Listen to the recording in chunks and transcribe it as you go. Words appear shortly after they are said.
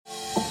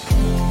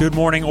Good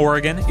morning,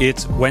 Oregon.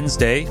 It's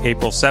Wednesday,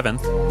 April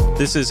 7th.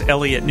 This is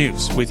Elliott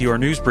News with your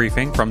news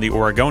briefing from the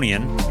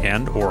Oregonian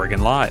and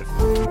Oregon Live.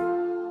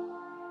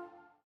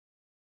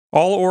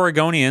 All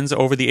Oregonians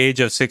over the age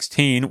of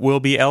 16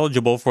 will be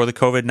eligible for the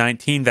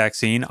COVID-19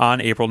 vaccine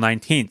on April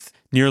 19th,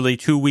 nearly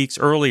 2 weeks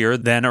earlier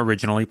than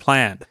originally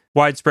planned.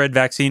 Widespread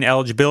vaccine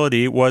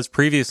eligibility was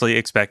previously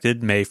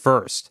expected May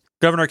 1st.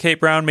 Governor Kate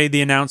Brown made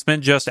the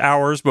announcement just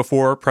hours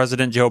before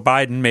President Joe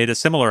Biden made a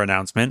similar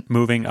announcement,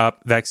 moving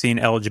up vaccine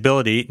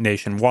eligibility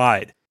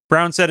nationwide.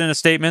 Brown said in a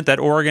statement that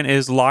Oregon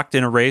is locked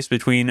in a race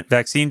between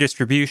vaccine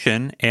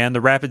distribution and the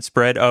rapid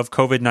spread of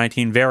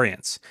COVID-19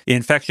 variants.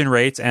 Infection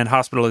rates and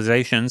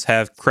hospitalizations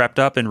have crept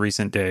up in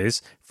recent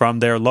days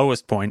from their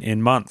lowest point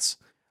in months.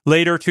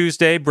 Later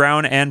Tuesday,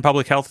 Brown and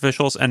public health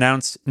officials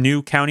announced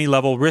new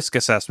county-level risk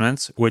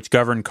assessments, which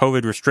govern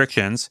COVID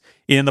restrictions.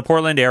 In the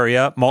Portland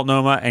area,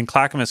 Multnomah and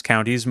Clackamas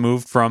counties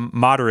moved from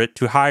moderate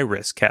to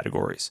high-risk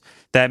categories.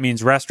 That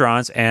means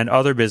restaurants and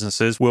other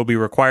businesses will be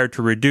required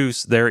to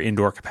reduce their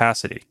indoor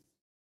capacity.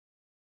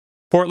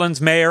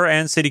 Portland's mayor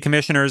and city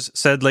commissioners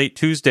said late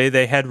Tuesday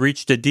they had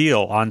reached a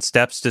deal on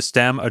steps to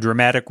stem a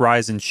dramatic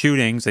rise in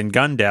shootings and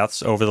gun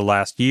deaths over the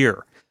last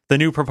year. The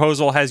new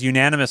proposal has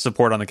unanimous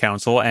support on the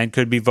council and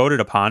could be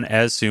voted upon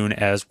as soon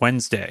as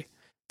Wednesday.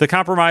 The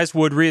compromise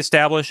would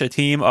reestablish a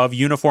team of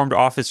uniformed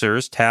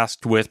officers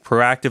tasked with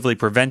proactively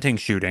preventing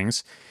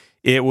shootings.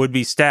 It would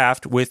be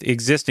staffed with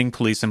existing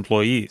police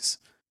employees.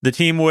 The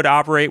team would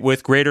operate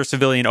with greater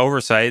civilian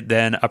oversight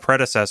than a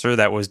predecessor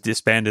that was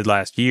disbanded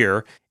last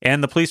year,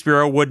 and the Police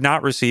Bureau would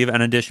not receive an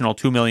additional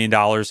 $2 million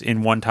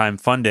in one-time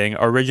funding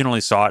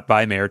originally sought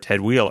by Mayor Ted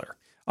Wheeler.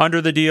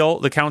 Under the deal,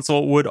 the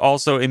council would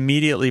also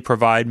immediately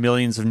provide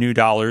millions of new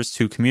dollars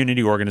to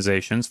community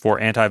organizations for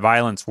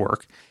anti-violence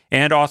work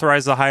and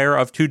authorize the hire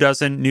of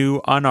 24 new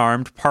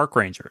unarmed park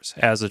rangers,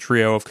 as a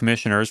trio of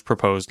commissioners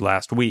proposed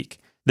last week.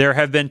 There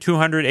have been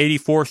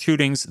 284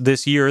 shootings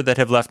this year that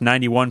have left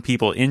 91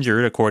 people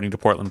injured, according to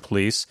Portland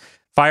police.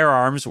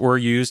 Firearms were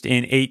used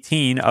in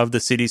 18 of the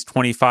city's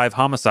 25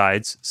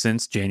 homicides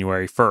since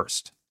January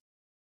 1st.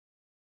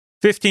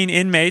 15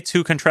 inmates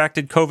who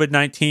contracted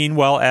COVID-19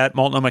 while at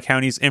Multnomah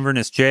County's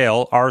Inverness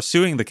Jail are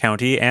suing the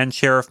county and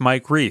Sheriff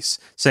Mike Reese,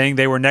 saying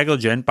they were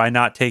negligent by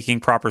not taking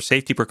proper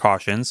safety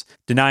precautions,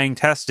 denying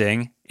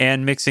testing,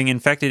 and mixing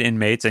infected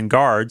inmates and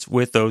guards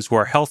with those who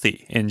are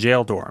healthy in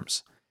jail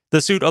dorms. The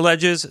suit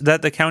alleges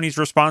that the county's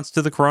response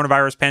to the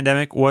coronavirus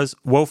pandemic was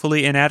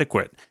woefully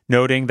inadequate,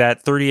 noting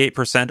that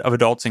 38% of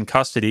adults in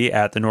custody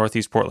at the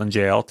Northeast Portland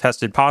Jail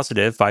tested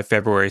positive by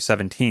February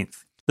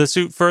 17th. The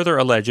suit further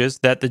alleges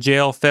that the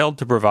jail failed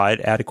to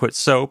provide adequate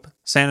soap,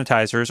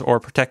 sanitizers, or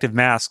protective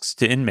masks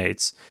to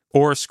inmates,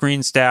 or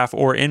screen staff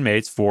or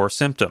inmates for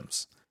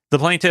symptoms. The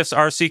plaintiffs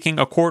are seeking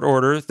a court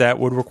order that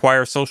would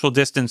require social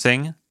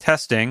distancing,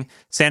 testing,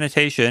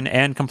 sanitation,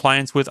 and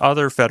compliance with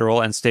other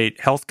federal and state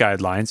health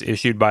guidelines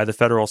issued by the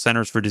Federal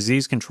Centers for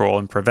Disease Control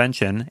and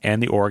Prevention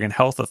and the Oregon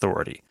Health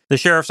Authority. The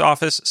sheriff's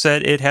office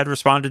said it had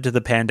responded to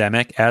the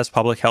pandemic as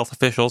public health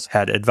officials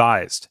had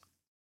advised.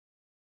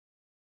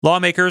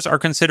 Lawmakers are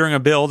considering a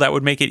bill that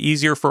would make it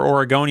easier for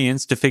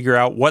Oregonians to figure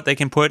out what they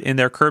can put in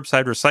their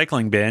curbside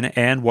recycling bin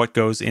and what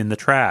goes in the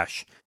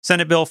trash.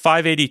 Senate Bill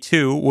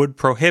 582 would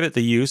prohibit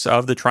the use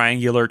of the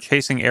triangular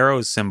chasing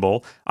arrows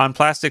symbol on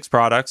plastics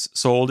products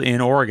sold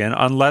in Oregon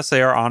unless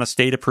they are on a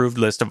state-approved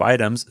list of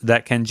items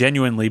that can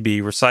genuinely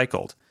be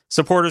recycled.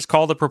 Supporters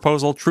call the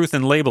proposal truth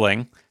in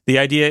labeling. The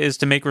idea is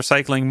to make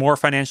recycling more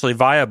financially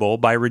viable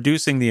by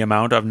reducing the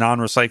amount of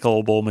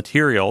non-recyclable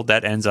material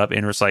that ends up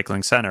in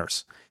recycling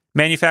centers.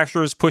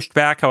 Manufacturers pushed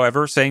back,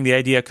 however, saying the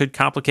idea could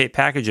complicate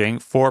packaging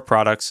for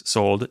products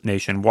sold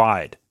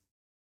nationwide.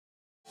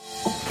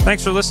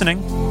 Thanks for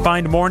listening.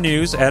 Find more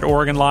news at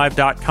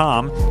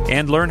OregonLive.com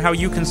and learn how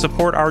you can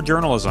support our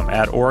journalism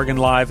at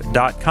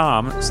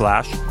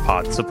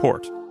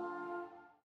OregonLive.com/podsupport.